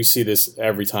see this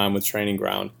every time with Training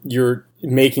Ground. You're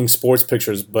making sports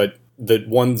pictures, but the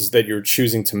ones that you're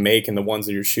choosing to make and the ones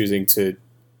that you're choosing to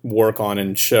work on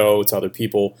and show to other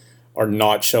people are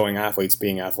not showing athletes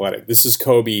being athletic. This is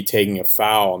Kobe taking a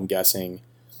foul, I'm guessing,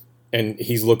 and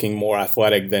he's looking more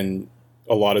athletic than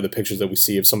a lot of the pictures that we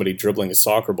see of somebody dribbling a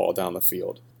soccer ball down the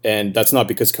field. And that's not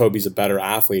because Kobe's a better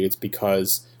athlete, it's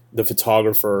because the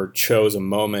photographer chose a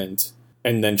moment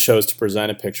and then chose to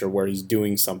present a picture where he's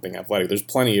doing something athletic. There's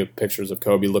plenty of pictures of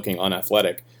Kobe looking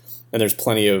unathletic, and there's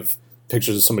plenty of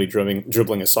pictures of somebody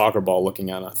dribbling a soccer ball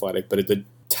looking unathletic, but the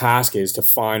task is to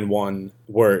find one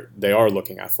where they are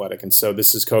looking athletic. And so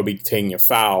this is Kobe taking a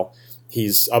foul.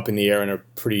 He's up in the air in a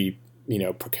pretty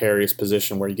precarious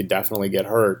position where he could definitely get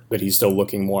hurt, but he's still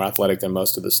looking more athletic than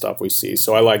most of the stuff we see.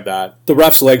 So I like that. The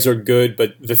ref's legs are good,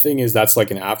 but the thing is that's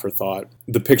like an afterthought.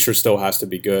 The picture still has to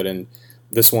be good, and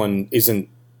this one isn't.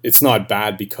 It's not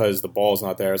bad because the ball's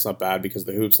not there. It's not bad because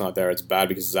the hoop's not there. It's bad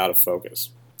because it's out of focus.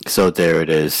 So there it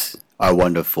is. Our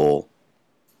wonderful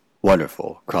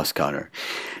cross counter.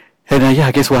 And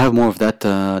I guess we'll have more of that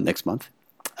next month.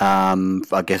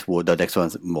 I guess the next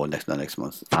one's not next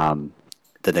month.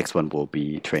 The next one will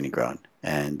be Training Ground,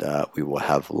 and we will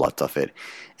have lots of it,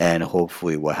 and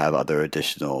hopefully we'll have other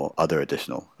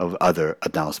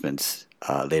announcements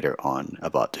later on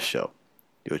about the show,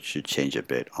 which should change a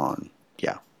bit on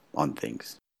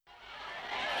things.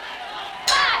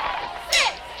 5, 6,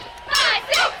 5,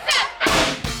 6,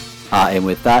 7. And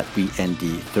with that, we end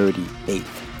the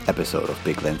 38th episode of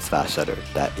Big Lens Fast Shutter.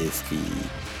 That is the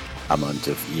amount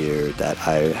of year that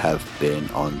I have been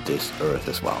on this earth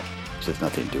as well. So it's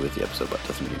nothing to do with the episode, but it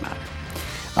doesn't really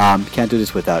matter. Can't do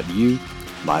this without you,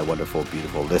 my wonderful,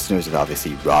 beautiful listeners, and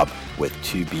obviously Rob with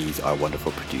 2 B's, our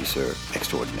wonderful producer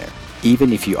extraordinaire.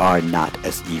 Even if you are not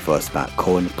as evil as Matt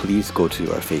Cohen, please go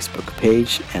to our Facebook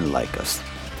page and like us.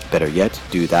 Better yet,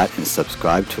 do that and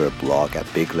subscribe to our blog at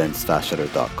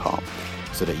biglensfastshutter.com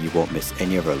so that you won't miss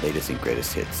any of our latest and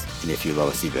greatest hits. And if you love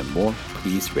us even more,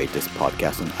 please rate this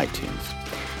podcast on iTunes.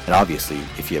 And obviously,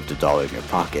 if you have the dollar in your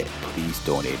pocket, please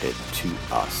donate it to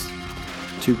us.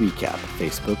 To recap,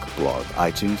 Facebook, blog,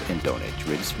 iTunes, and donate.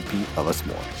 Rinse, repeat of us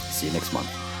more. See you next month.